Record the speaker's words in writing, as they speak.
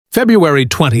February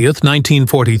 20th,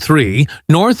 1943,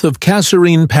 north of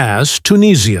Kasserine Pass,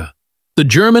 Tunisia. The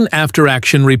German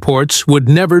after-action reports would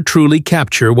never truly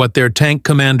capture what their tank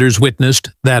commanders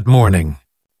witnessed that morning.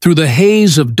 Through the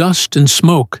haze of dust and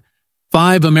smoke,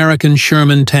 5 American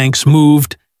Sherman tanks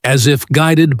moved as if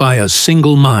guided by a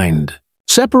single mind.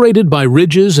 Separated by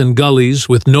ridges and gullies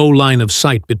with no line of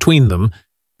sight between them,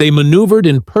 they maneuvered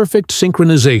in perfect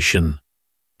synchronization,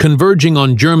 converging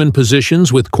on German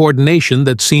positions with coordination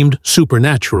that seemed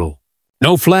supernatural.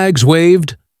 No flags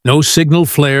waved, no signal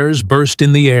flares burst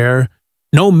in the air,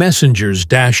 no messengers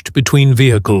dashed between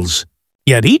vehicles.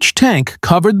 Yet each tank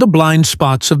covered the blind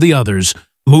spots of the others,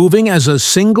 moving as a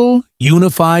single,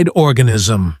 unified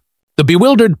organism. The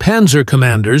bewildered Panzer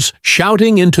commanders,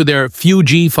 shouting into their few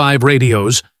G5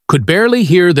 radios, could barely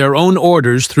hear their own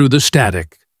orders through the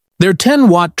static. Their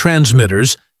 10-watt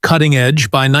transmitters, cutting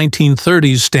edge by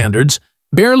 1930s standards,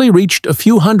 barely reached a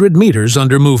few hundred meters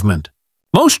under movement.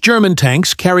 Most German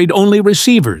tanks carried only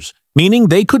receivers, meaning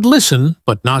they could listen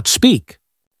but not speak.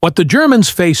 What the Germans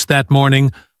faced that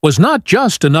morning was not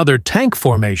just another tank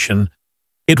formation,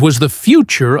 it was the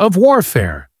future of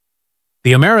warfare.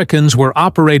 The Americans were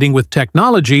operating with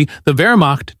technology the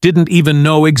Wehrmacht didn't even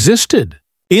know existed.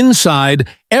 Inside,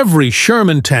 every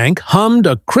Sherman tank hummed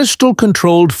a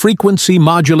crystal-controlled frequency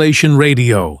modulation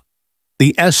radio,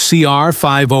 the SCR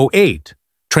 508,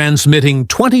 transmitting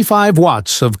 25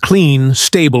 watts of clean,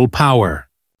 stable power.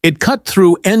 It cut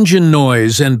through engine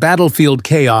noise and battlefield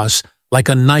chaos like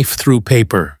a knife through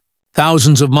paper.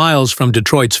 Thousands of miles from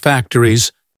Detroit's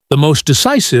factories, the most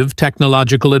decisive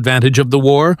technological advantage of the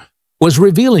war was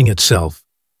revealing itself,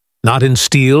 not in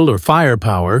steel or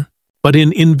firepower, but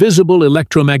in invisible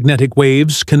electromagnetic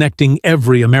waves connecting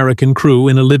every American crew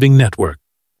in a living network.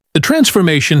 The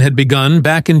transformation had begun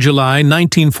back in July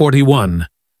 1941,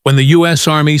 when the U.S.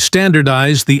 Army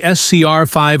standardized the SCR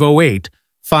 508,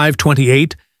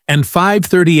 528, and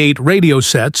 538 radio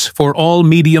sets for all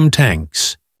medium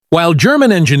tanks. While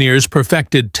German engineers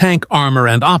perfected tank armor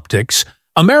and optics,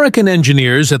 American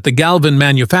engineers at the Galvin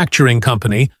Manufacturing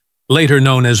Company, later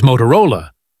known as Motorola,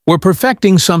 were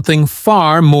perfecting something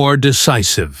far more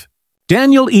decisive.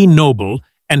 Daniel E. Noble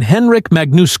and Henryk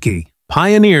Magnuski,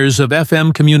 pioneers of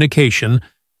FM communication,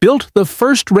 built the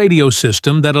first radio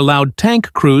system that allowed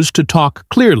tank crews to talk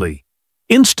clearly,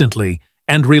 instantly,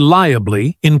 and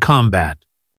reliably in combat.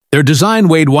 Their design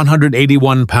weighed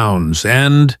 181 pounds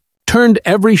and turned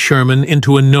every Sherman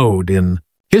into a node in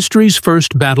history's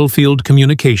first battlefield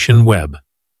communication web.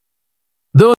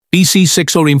 The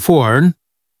BC-604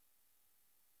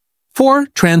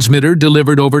 transmitter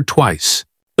delivered over twice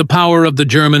the power of the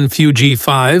German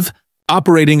Fu-G5,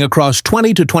 operating across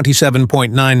 20 to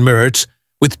 27.9 MHz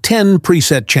with 10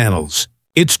 preset channels.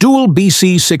 Its dual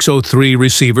BC-603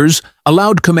 receivers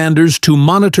allowed commanders to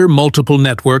monitor multiple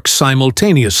networks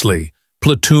simultaneously,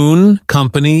 platoon,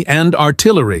 company, and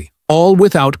artillery, all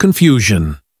without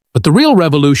confusion. But the real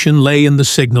revolution lay in the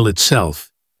signal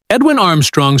itself. Edwin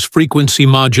Armstrong's frequency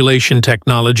modulation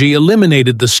technology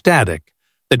eliminated the static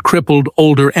that crippled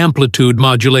older amplitude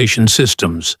modulation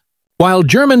systems. While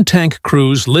German tank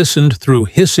crews listened through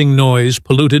hissing noise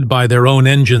polluted by their own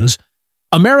engines,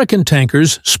 American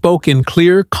tankers spoke in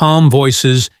clear, calm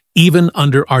voices even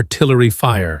under artillery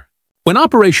fire. When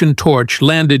Operation Torch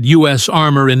landed U.S.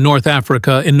 armor in North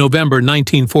Africa in November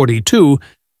 1942,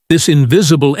 this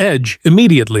invisible edge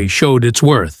immediately showed its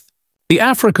worth. The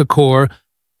Africa Corps,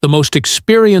 the most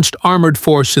experienced armored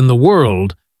force in the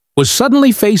world, was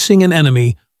suddenly facing an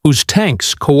enemy whose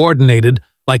tanks coordinated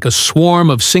like a swarm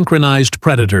of synchronized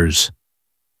predators.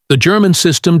 The German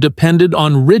system depended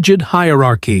on rigid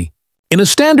hierarchy. In a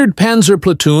standard Panzer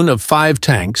platoon of 5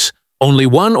 tanks, only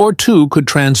 1 or 2 could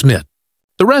transmit.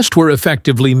 The rest were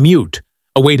effectively mute,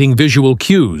 awaiting visual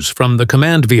cues from the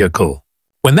command vehicle.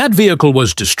 When that vehicle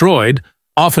was destroyed,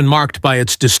 often marked by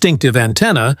its distinctive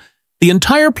antenna, the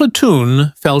entire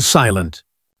platoon fell silent.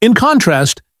 In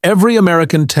contrast, every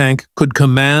American tank could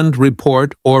command,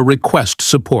 report, or request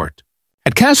support.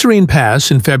 At Kasserine Pass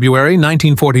in February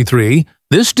 1943,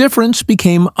 this difference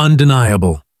became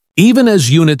undeniable. Even as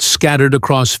units scattered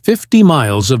across 50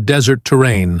 miles of desert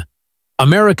terrain,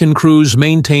 American crews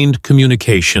maintained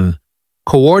communication,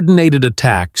 coordinated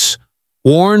attacks,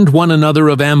 warned one another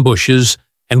of ambushes,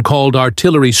 and called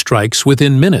artillery strikes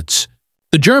within minutes.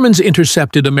 The Germans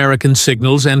intercepted American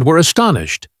signals and were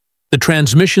astonished. The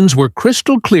transmissions were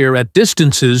crystal clear at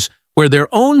distances where their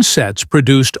own sets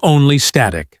produced only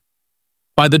static.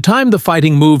 By the time the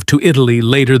fighting moved to Italy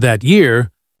later that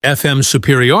year, FM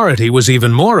superiority was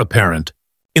even more apparent.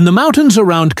 In the mountains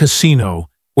around Cassino,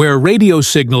 where radio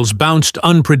signals bounced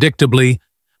unpredictably,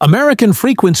 American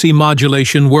frequency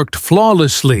modulation worked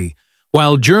flawlessly,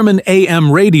 while German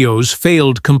AM radios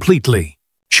failed completely.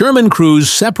 Sherman crews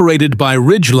separated by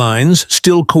ridge lines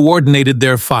still coordinated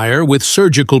their fire with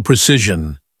surgical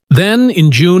precision. Then, in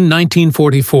June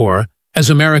 1944, as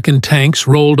American tanks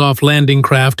rolled off landing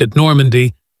craft at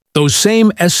Normandy, those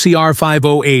same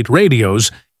SCR-508 radios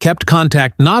kept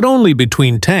contact not only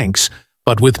between tanks,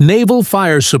 but with naval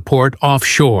fire support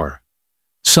offshore.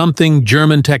 Something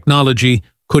German technology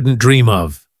couldn't dream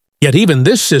of. Yet even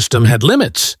this system had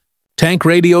limits. Tank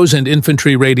radios and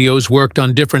infantry radios worked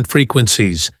on different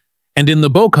frequencies, and in the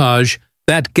bocage,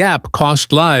 that gap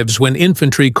cost lives when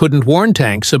infantry couldn't warn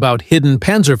tanks about hidden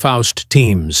Panzerfaust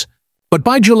teams. But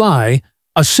by July,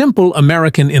 a simple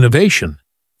American innovation,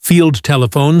 field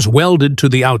telephones welded to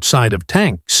the outside of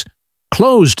tanks,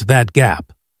 closed that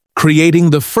gap,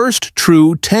 creating the first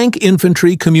true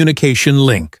tank-infantry communication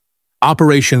link.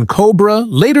 Operation Cobra,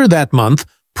 later that month,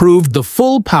 proved the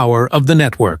full power of the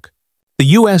network. The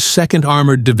U.S. 2nd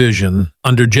Armored Division,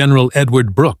 under General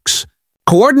Edward Brooks,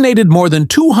 coordinated more than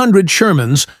 200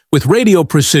 Shermans with radio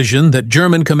precision that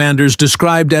German commanders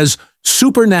described as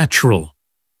supernatural.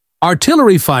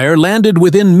 Artillery fire landed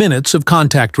within minutes of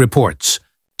contact reports.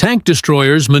 Tank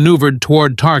destroyers maneuvered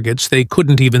toward targets they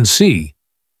couldn't even see.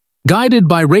 Guided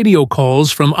by radio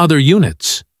calls from other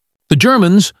units, the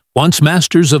Germans, once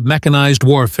masters of mechanized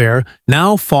warfare,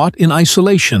 now fought in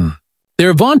isolation.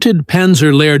 Their vaunted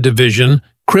Panzer Lehr division,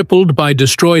 crippled by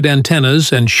destroyed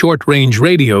antennas and short-range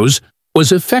radios,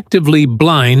 was effectively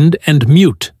blind and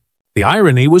mute. The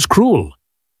irony was cruel.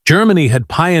 Germany had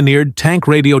pioneered tank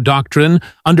radio doctrine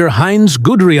under Heinz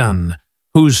Guderian,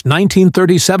 whose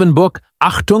 1937 book,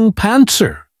 Achtung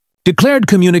Panzer, declared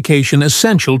communication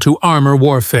essential to armor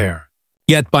warfare.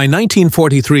 Yet by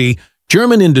 1943,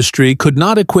 German industry could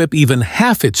not equip even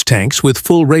half its tanks with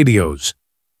full radios.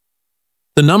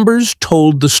 The numbers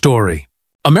told the story.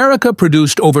 America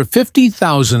produced over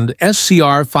 50,000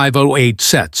 SCR-508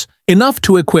 sets, enough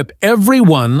to equip every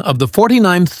one of the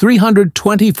 49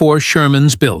 324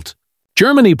 Shermans built.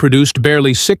 Germany produced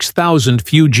barely 6,000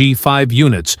 few G5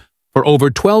 units for over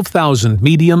 12,000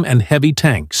 medium and heavy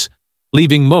tanks,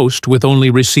 leaving most with only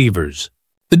receivers.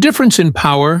 The difference in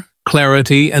power,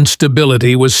 clarity, and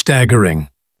stability was staggering.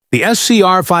 The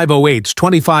SCR-508's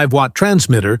 25-watt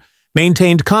transmitter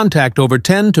maintained contact over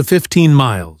 10 to 15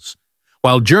 miles,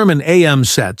 while German AM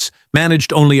sets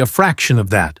managed only a fraction of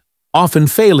that, often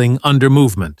failing under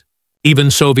movement.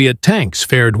 Even Soviet tanks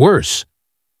fared worse.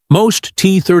 Most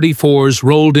T-34s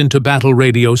rolled into battle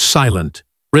radios silent,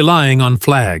 relying on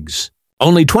flags.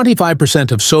 Only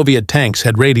 25% of Soviet tanks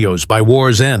had radios by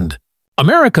war's end.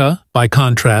 America, by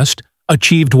contrast,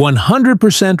 achieved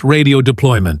 100% radio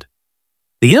deployment.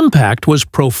 The impact was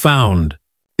profound.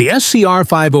 The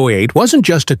SCR-508 wasn't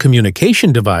just a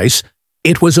communication device,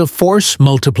 it was a force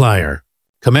multiplier.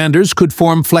 Commanders could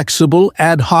form flexible,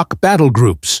 ad hoc battle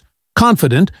groups,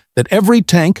 confident that every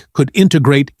tank could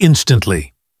integrate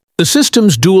instantly. The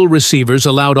system's dual receivers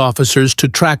allowed officers to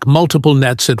track multiple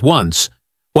nets at once,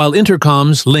 while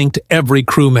intercoms linked every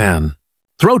crewman.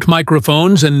 Throat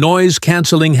microphones and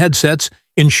noise-canceling headsets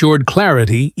ensured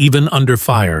clarity even under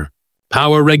fire.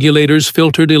 Power regulators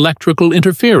filtered electrical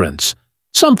interference,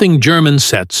 something German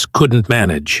sets couldn't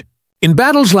manage. In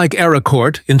battles like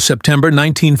Ericourt in September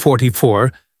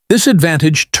 1944, this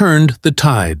advantage turned the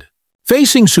tide.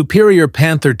 Facing superior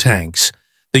Panther tanks,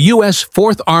 the U.S.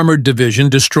 4th Armored Division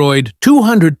destroyed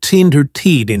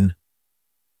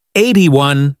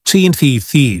 281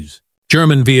 thieves,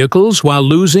 German vehicles, while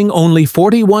losing only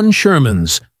 41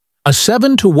 Shermans, a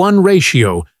 7-to-1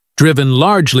 ratio driven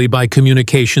largely by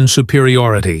communication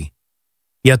superiority.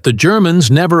 Yet the Germans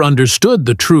never understood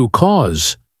the true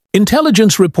cause.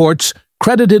 Intelligence reports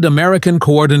credited American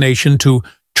coordination to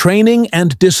training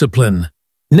and discipline,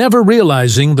 never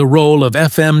realizing the role of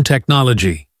FM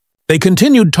technology. They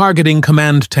continued targeting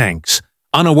command tanks,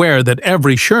 unaware that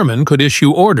every Sherman could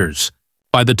issue orders.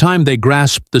 By the time they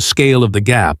grasped the scale of the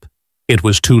gap, it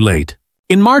was too late.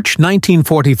 In March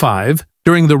 1945,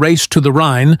 during the race to the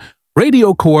Rhine,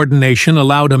 radio coordination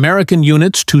allowed American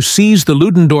units to seize the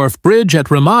Ludendorff Bridge at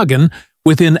Remagen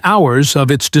within hours of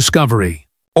its discovery.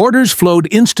 Orders flowed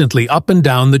instantly up and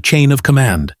down the chain of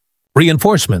command.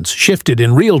 Reinforcements shifted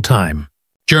in real time.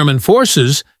 German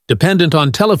forces, dependent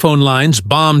on telephone lines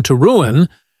bombed to ruin,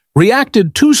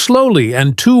 reacted too slowly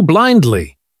and too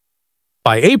blindly.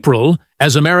 By April,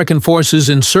 as American forces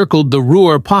encircled the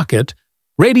Ruhr pocket,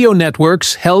 radio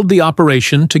networks held the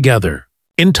operation together.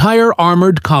 Entire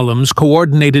armored columns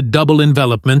coordinated double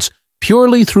envelopments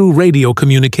purely through radio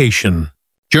communication.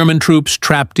 German troops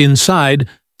trapped inside,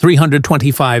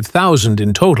 325,000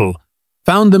 in total,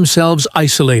 found themselves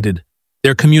isolated,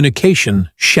 their communication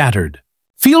shattered.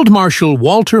 Field Marshal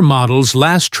Walter Model's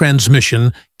last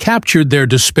transmission captured their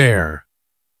despair.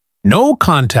 No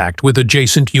contact with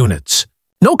adjacent units.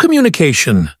 No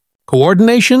communication.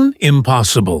 Coordination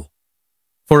impossible.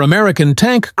 For American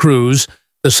tank crews,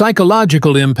 the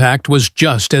psychological impact was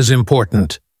just as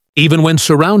important. Even when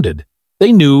surrounded,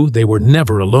 they knew they were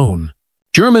never alone.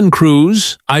 German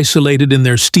crews, isolated in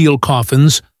their steel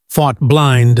coffins, fought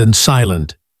blind and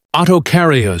silent. Otto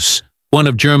Carius, one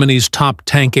of Germany's top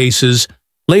tank aces,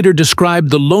 later described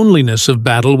the loneliness of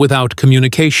battle without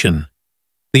communication.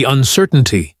 The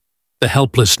uncertainty, the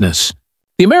helplessness.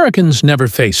 The Americans never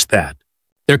faced that.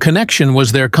 Their connection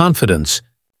was their confidence.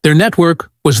 Their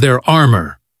network was their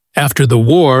armor. After the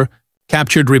war,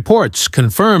 captured reports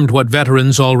confirmed what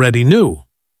veterans already knew.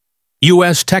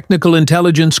 U.S. technical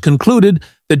intelligence concluded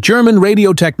that German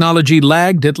radio technology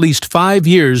lagged at least 5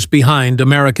 years behind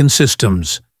American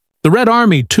systems. The Red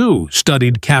Army, too,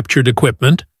 studied captured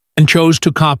equipment and chose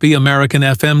to copy American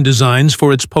FM designs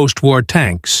for its post-war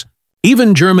tanks.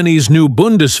 Even Germany's new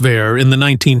Bundeswehr in the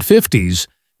 1950s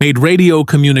made radio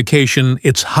communication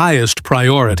its highest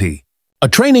priority. A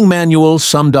training manual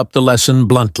summed up the lesson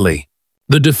bluntly.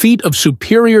 The defeat of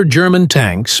superior German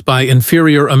tanks by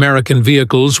inferior American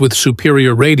vehicles with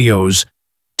superior radios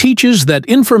teaches that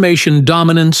information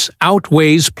dominance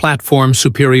outweighs platform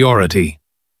superiority.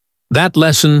 That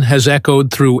lesson has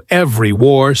echoed through every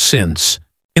war since.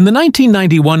 In the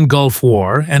 1991 Gulf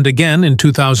War, and again in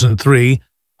 2003,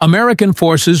 American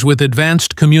forces with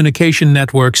advanced communication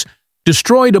networks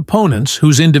destroyed opponents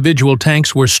whose individual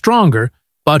tanks were stronger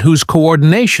but whose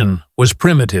coordination was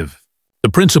primitive. The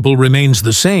principle remains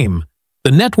the same. The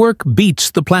network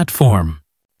beats the platform.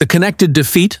 The connected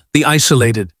defeat the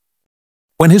isolated.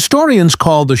 When historians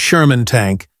call the Sherman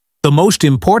tank the most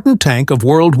important tank of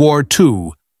World War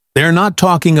II, they're not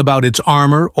talking about its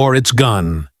armor or its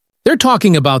gun. They're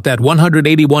talking about that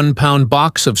 181-pound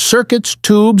box of circuits,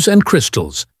 tubes, and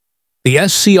crystals, the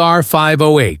SCR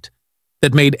 508,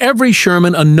 that made every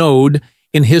Sherman a node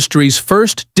in history's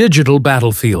first digital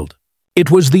battlefield. It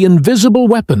was the invisible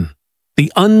weapon,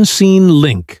 the unseen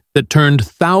link that turned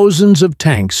thousands of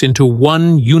tanks into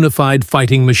one unified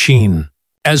fighting machine.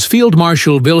 As Field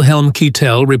Marshal Wilhelm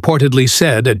Keitel reportedly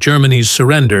said at Germany's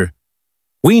surrender,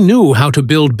 "We knew how to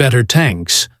build better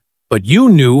tanks, but you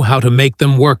knew how to make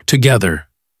them work together."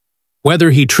 Whether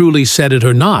he truly said it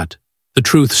or not, the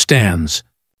truth stands.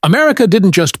 America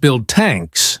didn't just build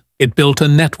tanks, it built a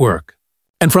network.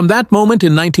 And from that moment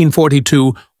in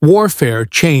 1942, warfare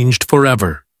changed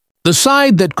forever. The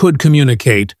side that could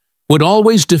communicate would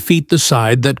always defeat the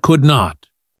side that could not.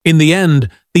 In the end,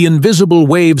 the invisible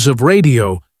waves of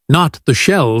radio, not the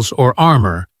shells or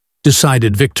armor,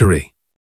 decided victory.